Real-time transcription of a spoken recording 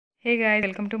Hey guys,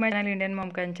 welcome to my channel Indian mom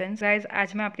Kanchan. Guys,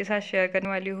 आज मैं आपके साथ शेयर करने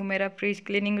वाली हूँ मेरा fridge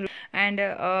cleaning and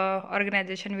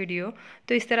organisation video.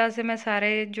 तो इस तरह से मैं सारे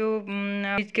जो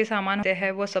फ्रिज के सामान होते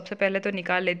हैं वो सबसे पहले तो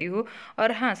निकाल लेती हूँ।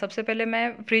 और हाँ, सबसे पहले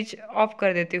मैं फ्रिज ऑफ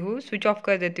कर देती हूँ, स्विच ऑफ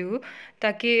कर देती हूँ,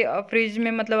 ताकि फ्रिज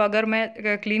में मतलब अगर मैं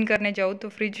क्लीन करने जाऊँ तो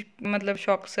फ्रिज मतलब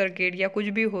शॉर्ट सर्किट या कुछ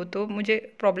भी हो तो मुझे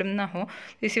प्रॉब्लम ना हो।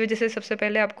 इसी वजह से सबसे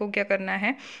पहले आपको क्या करना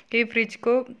है कि फ्रिज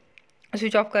को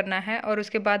स्विच ऑफ करना है। और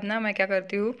उसके बाद ना मैं क्या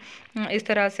करती हूँ, इस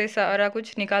तरह से सारा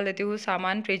कुछ निकाल देती हूँ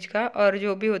सामान फ्रिज का और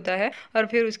जो भी होता है। और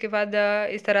फिर उसके बाद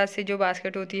इस तरह से जो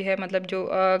बास्केट होती है, मतलब जो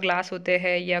ग्लास होते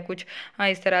हैं या कुछ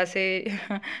इस तरह से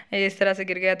इस तरह से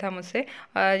गिर गया था मुझसे,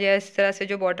 या इस तरह से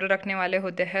जो बॉटल रखने वाले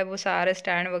होते हैं वो सारे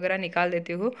स्टैंड वगैरह निकाल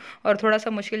देती हूँ। और थोड़ा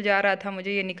सा मुश्किल जा रहा था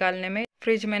मुझे ये निकालने में।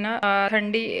 फ्रिज में ना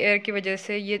ठंडी एयर की वजह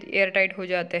से ये एयर टाइट हो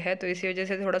जाते हैं, तो इसी वजह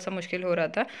से थोड़ा सा मुश्किल हो रहा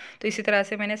था। तो इसी तरह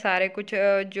से मैंने सारे कुछ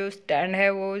जो स्टैंड है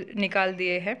वो निकाल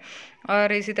दिए हैं।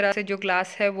 और इसी तरह से जो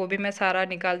ग्लास है वो भी मैं सारा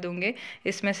निकाल दूँगी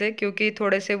इसमें से, क्योंकि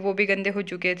थोड़े से वो भी गंदे हो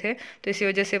चुके थे। तो इसी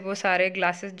वजह से वो सारे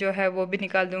ग्लासेस जो है वो भी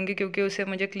निकाल दूँगी, क्योंकि उसे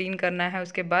मुझे क्लीन करना है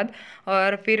उसके बाद।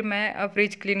 और फिर मैं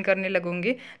फ्रिज क्लीन करने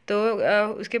लगूँगी। तो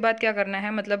उसके बाद क्या करना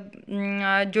है, मतलब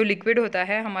जो लिक्विड होता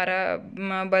है हमारा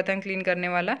बर्तन क्लीन करने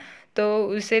वाला, तो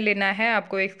उसे लेना है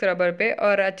आपको एक स्क्रबर पे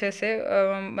और अच्छे से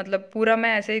मतलब पूरा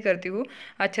मैं ऐसे ही करती हूँ,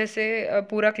 अच्छे से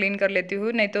पूरा क्लीन कर लेती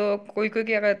हूँ। नहीं तो कोई कोई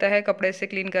क्या करता है, कपड़े से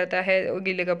क्लीन करता है,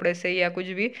 गीले कपड़े से या कुछ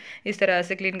भी इस तरह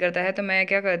से क्लीन करता है। तो मैं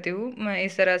क्या करती हूँ, मैं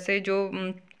इस तरह से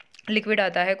जो लिक्विड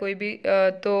आता है कोई भी,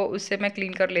 तो उससे मैं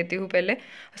क्लीन कर लेती हूँ पहले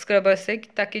स्क्रबर से,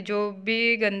 ताकि जो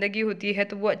भी गंदगी होती है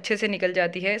तो वो अच्छे से निकल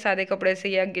जाती है। सादे कपड़े से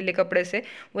या गीले कपड़े से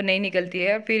वो नहीं निकलती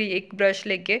है। फिर एक ब्रश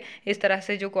लेके इस तरह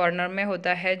से जो कॉर्नर में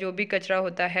होता है, जो भी कचरा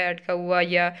होता है अटका हुआ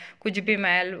या कुछ भी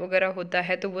मैल वगैरह होता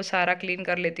है, तो वो सारा क्लीन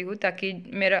कर लेती हूँ, ताकि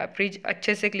मेरा फ्रिज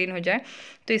अच्छे से क्लीन हो जाए।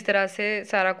 तो इस तरह से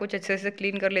सारा कुछ अच्छे से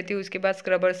क्लीन कर लेती हूँ। उसके बाद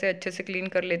स्क्रबर से अच्छे से क्लीन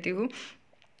कर लेती हूँ।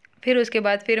 फिर उसके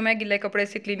बाद फिर मैं गीले कपड़े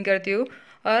से क्लीन करती हूँ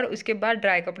और उसके बाद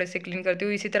ड्राई कपड़े से क्लीन करती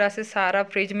हूँ। इसी तरह से सारा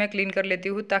फ्रिज में क्लीन कर लेती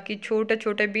हूँ, ताकि छोटे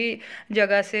छोटे भी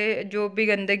जगह से जो भी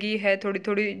गंदगी है, थोड़ी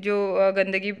थोड़ी जो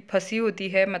गंदगी फंसी होती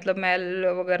है, मतलब मैल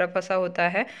वगैरह फंसा होता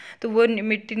है, तो वो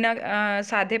मिट्टी ना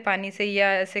सादे पानी से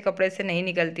या ऐसे कपड़े से नहीं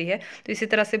निकलती है। तो इसी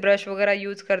तरह से ब्रश वगैरह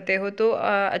यूज़ करते हो तो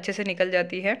अच्छे से निकल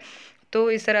जाती है। तो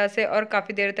इस तरह से और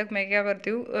काफ़ी देर तक मैं क्या करती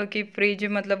हूँ कि फ्रिज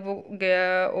मतलब वो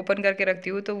ओपन करके रखती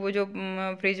हूँ, तो वो जो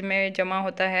फ्रिज में जमा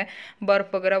होता है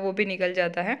बर्फ़ वगैरह वो भी निकल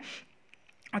जाता है।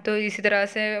 तो इसी तरह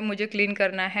से मुझे क्लीन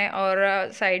करना है।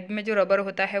 और साइड में जो रबर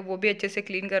होता है वो भी अच्छे से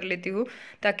क्लीन कर लेती हूँ,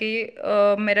 ताकि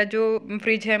मेरा जो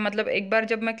फ्रिज है, मतलब एक बार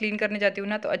जब मैं क्लीन करने जाती हूँ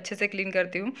ना तो अच्छे से क्लीन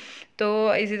करती हूँ।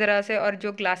 तो इसी तरह से और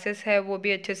जो ग्लासेस है वो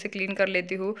भी अच्छे से क्लीन कर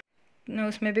लेती हूँ।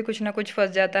 उसमें भी कुछ ना कुछ फंस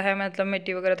जाता है, मतलब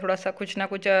मिट्टी वगैरह थोड़ा सा कुछ ना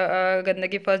कुछ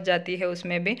गंदगी फंस जाती है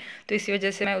उसमें भी। तो इसी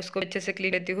वजह से मैं उसको अच्छे से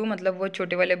क्लीन लेती हूँ, मतलब वो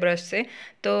छोटे वाले ब्रश से।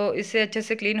 तो इससे अच्छे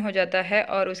से क्लीन हो जाता है।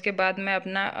 और उसके बाद मैं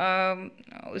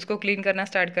अपना उसको क्लीन करना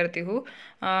स्टार्ट करती हूँ,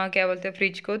 क्या बोलते हैं,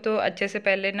 फ्रिज को। तो अच्छे से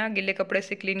पहले ना गीले कपड़े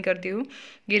से क्लीन करती हूँ,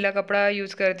 गीला कपड़ा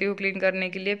यूज़ करती हूँ क्लीन करने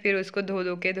के लिए। फिर उसको धो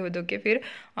धो के फिर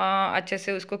अच्छे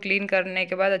से उसको क्लीन करने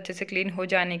के बाद, अच्छे से क्लीन हो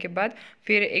जाने के बाद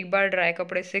फिर एक बार ड्राई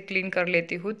कपड़े से क्लीन कर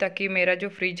लेती हूँ, ताकि मेरा जो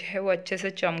फ्रिज है वो अच्छे से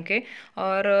चमके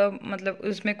और मतलब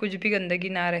उसमें कुछ भी गंदगी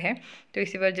ना रहे। तो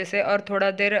इसी वजह से और थोड़ा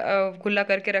देर खुला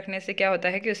करके रखने से क्या होता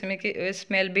है कि उसमें की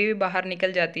स्मेल भी बाहर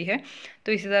निकल जाती है।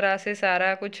 तो इसी तरह से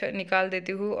सारा कुछ निकाल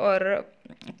देती हूँ और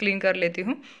क्लीन कर लेती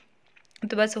हूँ।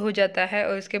 तो बस हो जाता है।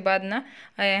 और उसके बाद ना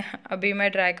अभी मैं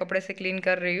ड्राई कपड़े से क्लीन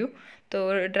कर रही हूँ।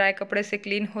 तो ड्राई कपड़े से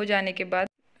क्लीन हो जाने के बाद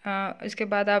इसके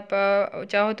बाद आप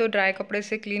चाहो तो ड्राई कपड़े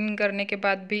से क्लीन करने के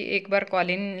बाद भी एक बार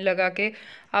कॉलिन लगा के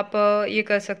आप ये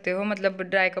कर सकते हो, मतलब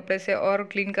ड्राई कपड़े से और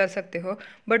क्लीन कर सकते हो।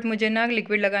 बट मुझे ना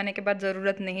लिक्विड लगाने के बाद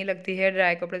ज़रूरत नहीं लगती है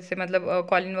ड्राई कपड़े से, मतलब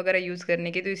कॉलिन वगैरह यूज़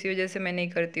करने की, तो इसी वजह से मैं नहीं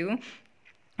करती हूँ।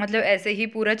 मतलब ऐसे ही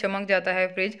पूरा चमक जाता है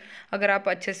फ्रिज। अगर आप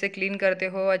अच्छे से क्लीन करते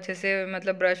हो, अच्छे से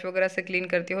मतलब ब्रश वगैरह से क्लीन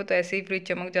करते हो, तो ऐसे ही फ्रिज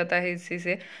चमक जाता है। इसी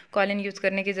से कॉलिन यूज़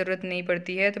करने की ज़रूरत नहीं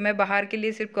पड़ती है। तो मैं बाहर के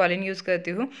लिए सिर्फ कॉलिन यूज़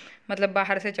करती हूँ, मतलब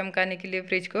बाहर से चमकाने के लिए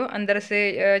फ्रिज को, अंदर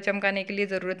से चमकाने के लिए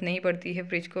ज़रूरत नहीं पड़ती है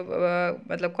फ्रिज को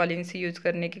मतलब कॉलिन से यूज़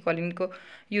करने की, कॉलिन को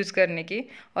यूज़ करने की।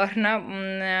 और ना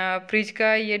फ्रिज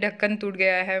का ये ढक्कन टूट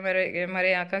गया है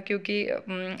हमारे यहाँ का, क्योंकि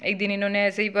एक दिन इन्होंने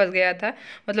ऐसे ही फंस गया था,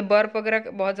 मतलब बर्फ़ वगैरह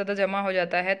बहुत ज़्यादा जमा हो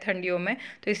जाता है ठंडियों में।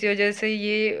 तो इसी वजह से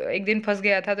ये एक दिन फंस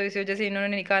गया था, तो इसी वजह से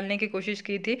इन्होंने निकालने की कोशिश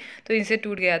की थी, तो इनसे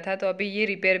टूट गया था। तो अभी ये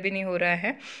रिपेयर भी नहीं हो रहा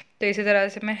है। तो इसी तरह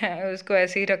से मैं उसको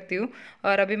ऐसे ही रखती हूँ।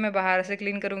 और अभी मैं बाहर से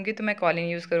क्लीन करूँगी तो मैं कॉलिन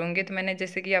यूज़ करूँगी। तो मैंने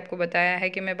जैसे कि आपको बताया है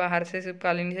कि मैं बाहर से सिर्फ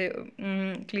कॉलिन से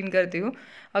क्लीन करती हूँ।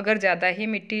 अगर ज़्यादा ही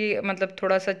मिट्टी मतलब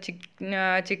थोड़ा सा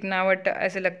चिकनावट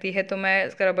ऐसे लगती है तो मैं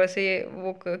स्क्रबर से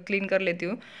वो क्लीन कर लेती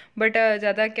हूँ। बट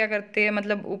ज़्यादा क्या करते हैं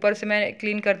मतलब ऊपर से मैं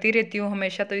क्लीन करती रहती हूँ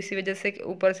हमेशा, तो इसी वजह से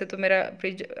ऊपर से तो मेरा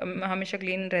फ्रिज हमेशा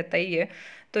क्लीन रहता ही है।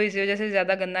 तो इसी वजह से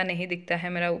ज़्यादा गंदा नहीं दिखता है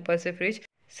मेरा ऊपर से फ्रिज।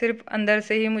 सिर्फ अंदर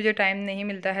से ही मुझे टाइम नहीं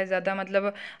मिलता है ज़्यादा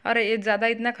मतलब, और ये ज़्यादा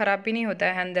इतना ख़राब भी नहीं होता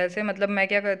है अंदर से। मतलब मैं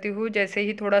क्या करती हूँ, जैसे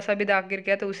ही थोड़ा सा भी दाग गिर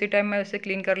गया तो उसी टाइम मैं उसे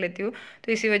क्लीन कर लेती हूँ।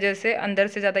 तो इसी वजह से अंदर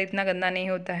से ज़्यादा इतना गंदा नहीं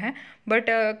होता है। बट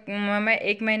मैं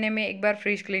 1 महीने में एक बार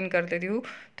फ्रिज क्लीन कर देती हूँ।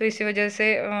 तो इसी वजह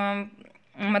से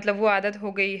मतलब वो आदत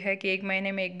हो गई है कि 1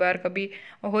 महीने में एक बार कभी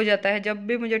हो जाता है। जब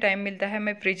भी मुझे टाइम मिलता है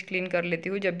मैं फ्रिज क्लीन कर लेती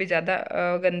हूँ, जब भी ज़्यादा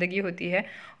गंदगी होती है।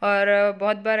 और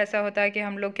बहुत बार ऐसा होता है कि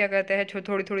हम लोग क्या करते हैं,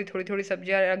 थोड़ी थोड़ी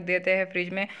सब्जियां रख देते हैं फ्रिज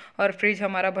में और फ्रिज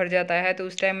हमारा भर जाता है। तो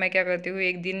उस टाइम मैं क्या करती हूँ,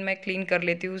 एक दिन मैं क्लीन कर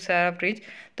लेती हूँ सारा फ्रिज।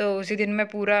 तो उसी दिन मैं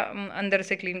पूरा अंदर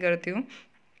से क्लीन करती हूँ।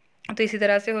 तो इसी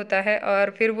तरह से होता है। और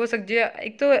फिर वो सब्जियाँ,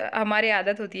 एक तो हमारी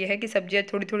आदत होती है कि सब्जियाँ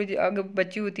थोड़ी थोड़ी अगर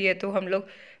बची होती है तो हम लोग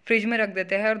फ्रिज में रख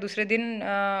देते हैं और दूसरे दिन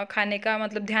खाने का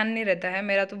मतलब ध्यान नहीं रहता है।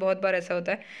 मेरा तो बहुत बार ऐसा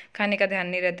होता है, खाने का ध्यान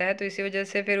नहीं रहता है। तो इसी वजह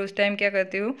से फिर उस टाइम क्या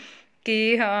करती हूँ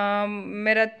कि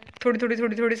मेरा थोड़ी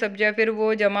थोड़ी सब्जियाँ फिर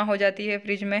वो जमा हो जाती है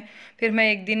फ्रिज में। फिर मैं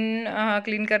एक दिन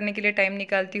क्लीन करने के लिए टाइम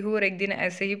निकालती हूँ और एक दिन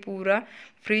ऐसे ही पूरा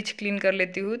फ्रिज क्लीन कर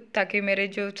लेती हूँ, ताकि मेरे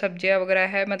जो सब्जियाँ वगैरह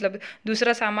है मतलब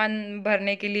दूसरा सामान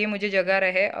भरने के लिए मुझे जगह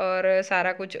रहे और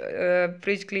सारा कुछ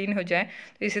फ्रिज क्लीन हो जाए।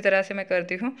 तो इसी तरह से मैं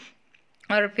करती हूँ।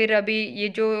 और फिर अभी ये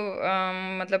जो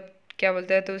मतलब क्या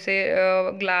बोलते हैं तो उसे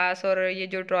ग्लास और ये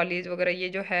जो ट्रॉलीज वगैरह ये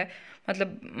जो है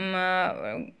मतलब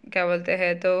क्या बोलते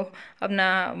हैं तो अपना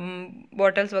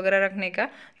बॉटल्स वगैरह रखने का,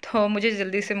 तो मुझे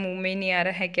जल्दी से मुंह में ही नहीं आ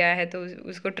रहा है क्या है तो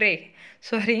उसको ट्रे,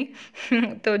 सॉरी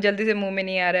तो जल्दी से मुंह में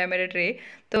नहीं आ रहा है मेरे ट्रे।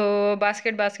 तो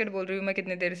बास्केट बास्केट बोल रही हूँ मैं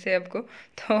कितनी देर से आपको।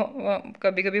 तो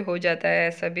कभी कभी हो जाता है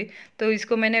ऐसा भी। तो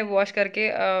इसको मैंने वॉश करके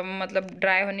मतलब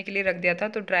ड्राई होने के लिए रख दिया था,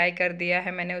 तो ड्राई कर दिया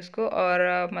है मैंने उसको।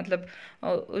 और मतलब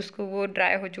उसको वो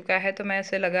ड्राई हो चुका है तो मैं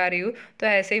इसे लगा रही हूँ। तो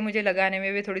ऐसे ही मुझे लगाने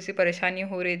में भी थोड़ी सी परेशानी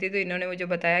हो रही थी, तो इन्होंने मुझे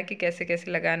बताया कि कैसे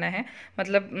कैसे लगाना है।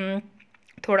 मतलब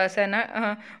थोड़ा सा ना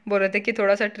बोल रहे थे कि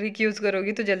थोड़ा सा ट्रिक यूज़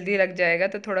करोगी तो जल्दी लग जाएगा।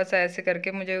 तो थोड़ा सा ऐसे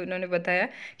करके मुझे उन्होंने बताया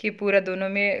कि पूरा दोनों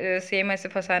में सेम ऐसे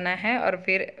फंसाना है। और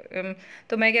फिर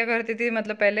तो मैं क्या करती थी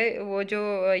मतलब पहले वो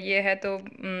जो ये है तो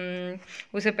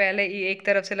उसे पहले एक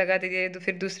तरफ से लगाती थी तो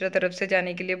फिर दूसरा तरफ से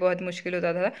जाने के लिए बहुत मुश्किल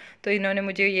होता था। तो इन्होंने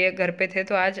मुझे, ये घर पे थे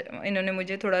तो आज इन्होंने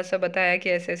मुझे थोड़ा सा बताया कि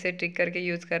ऐसे ऐसे ट्रिक करके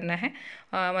यूज़ करना है,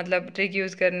 मतलब ट्रिक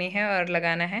यूज़ करनी है और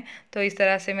लगाना है। तो इस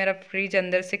तरह से मेरा फ्रिज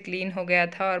अंदर से क्लीन हो गया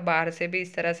था और बाहर से भी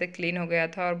इस तरह से क्लीन हो गया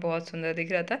था और बहुत सुंदर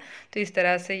दिख रहा था। तो इस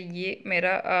तरह से ये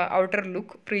मेरा आउटर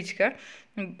लुक फ्रिज का।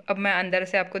 अब मैं अंदर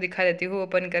से आपको दिखा देती हूँ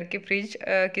ओपन करके फ्रिज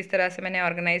किस तरह से मैंने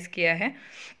ऑर्गेनाइज़ किया है।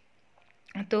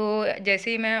 तो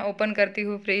जैसे ही मैं ओपन करती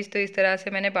हूँ फ्रिज तो इस तरह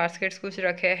से मैंने बास्केट्स कुछ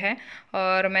रखे हैं।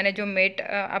 और मैंने जो मेट,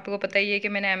 आपको पता ही है कि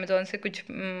मैंने अमेज़ोन से कुछ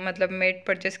मतलब मेट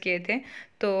परचेस किए थे,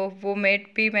 तो वो मेट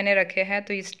भी मैंने रखे हैं।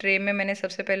 तो इस ट्रे में मैंने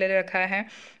सबसे पहले रखा है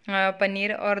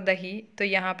पनीर और दही। तो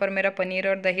यहाँ पर मेरा पनीर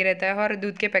और दही रहता है और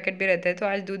दूध के पैकेट भी रहते हैं। तो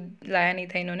आज दूध लाया नहीं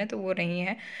था इन्होंने तो वो नहीं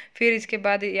है। फिर इसके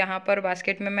बाद यहाँ पर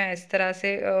बास्केट में मैं इस तरह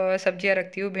से सब्जियाँ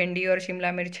रखती हूँ, भिंडी और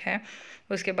शिमला मिर्च है।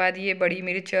 उसके बाद ये बड़ी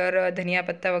मिर्च और धनिया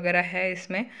पत्ता वगैरह है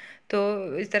इसमें। तो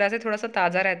इस तरह से थोड़ा सा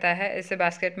ताज़ा रहता है इसे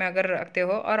बास्केट में अगर रखते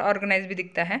हो, और ऑर्गेनाइज भी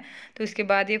दिखता है। तो इसके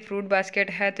बाद ये फ्रूट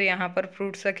बास्केट है, तो यहाँ पर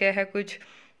फ्रूट्स रखे हैं कुछ।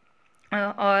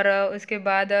 और उसके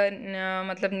बाद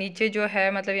मतलब नीचे जो है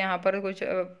मतलब यहाँ पर कुछ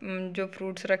जो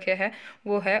फ्रूट्स रखे हैं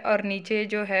वो है। और नीचे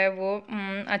जो है वो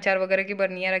अचार वगैरह की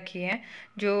बर्नियाँ रखी हैं,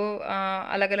 जो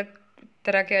अलग अलग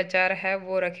तरह के अचार है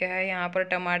वो रखे हैं। यहाँ पर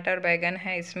टमाटर बैगन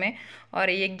है इसमें। और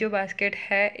एक जो बास्केट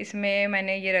है इसमें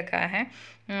मैंने ये रखा है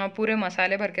पूरे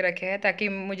मसाले भर के रखे हैं, ताकि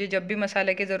मुझे जब भी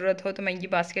मसाले की ज़रूरत हो तो मैं ये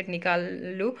बास्केट निकाल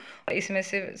लूँ और इसमें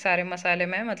से सारे मसाले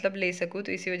मैं मतलब ले सकूँ।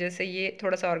 तो इसी वजह से ये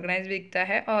थोड़ा सा ऑर्गेनाइज भी दिखता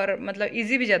है और मतलब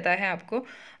इजी भी जाता है आपको।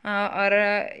 और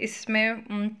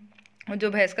इसमें जो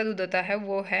भैंस का दूध होता है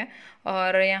वो है।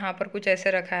 और यहाँ पर कुछ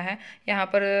ऐसे रखा है, यहाँ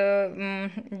पर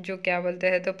जो क्या बोलते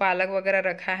हैं तो पालक वगैरह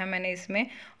रखा है मैंने इसमें।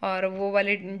 और वो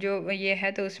वाले जो ये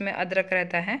है तो उसमें अदरक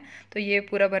रहता है, तो ये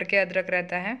पूरा भर के अदरक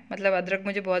रहता है। मतलब अदरक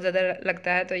मुझे बहुत ज़्यादा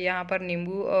लगता है। तो यहाँ पर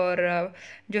नींबू और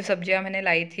जो सब्जियाँ मैंने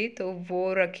लाई थी तो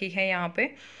वो रखी है यहाँ पे।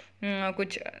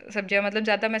 कुछ सब्जियां, मतलब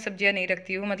ज़्यादा मैं सब्जियां नहीं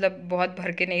रखती हूँ, मतलब बहुत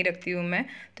भर के नहीं रखती हूँ मैं।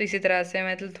 तो इसी तरह से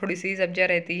मतलब थोड़ी सी सब्जियां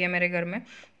रहती है मेरे घर में,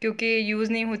 क्योंकि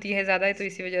यूज़ नहीं होती है ज़्यादा, तो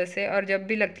इसी वजह से। और जब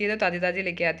भी लगती है तो ताज़ी ताज़ी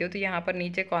लेके आती हूँ। तो यहाँ पर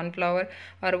नीचे कॉर्नफ्लावर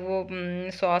और वो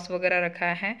सॉस वगैरह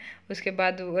रखा है, उसके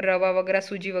बाद रवा वगैरह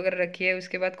सूजी वगैरह रखी है,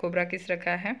 उसके बाद खोबरा किस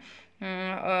रखा है,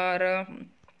 और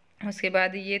उसके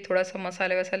बाद ये थोड़ा सा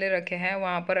मसाले वसाले रखे हैं।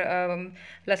 वहाँ पर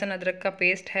लहसुन अदरक का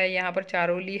पेस्ट है, यहाँ पर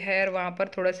चारोली है, और वहाँ पर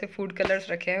थोड़ा से फूड कलर्स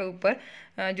रखे हैं ऊपर,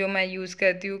 जो मैं यूज़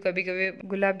करती हूँ कभी कभी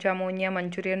गुलाब जामुन या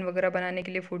मंचूरियन वगैरह बनाने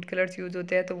के लिए फूड कलर्स यूज़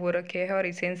होते हैं, तो वो रखे हैं, और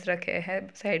इसेंस रखे हैं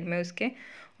साइड में उसके।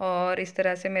 और इस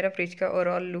तरह से मेरा फ्रिज का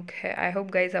ओवरऑल लुक है। आई होप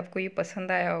गाइज आपको ये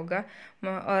पसंद आया होगा,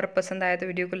 और पसंद आया तो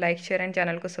वीडियो को लाइक शेयर एंड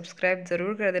चैनल को सब्सक्राइब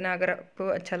ज़रूर कर देना अगर आपको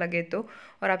अच्छा लगे तो।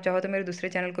 और आप चाहो तो मेरे दूसरे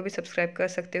चैनल को भी सब्सक्राइब कर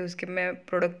सकते हो, उसके मैं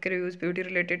प्रोडक्ट के reviews, beauty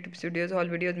related tips videos, hall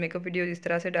videos, makeup videos इस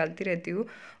तरह से डालती रहती हूँ।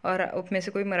 और उसमें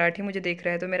से कोई मराठी मुझे देख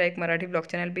रहा है तो मेरा एक मराठी ब्लॉग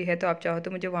चैनल भी है, तो आप चाहो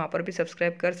तो मुझे वहाँ पर भी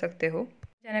सब्सक्राइब कर सकते हो।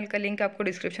 चैनल का लिंक आपको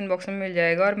डिस्क्रिप्शन बॉक्स में मिल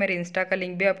जाएगा, और मेरे इंस्टा का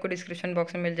लिंक भी आपको डिस्क्रिप्शन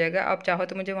बॉक्स में मिल जाएगा। आप चाहो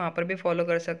तो मुझे वहाँ पर भी फॉलो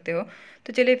कर सकते हो।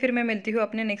 तो चलिए फिर मैं मिलती हूँ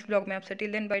अपने नेक्स्ट ब्लॉग में आपसे।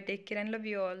 Till then bye, take care and love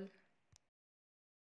you all.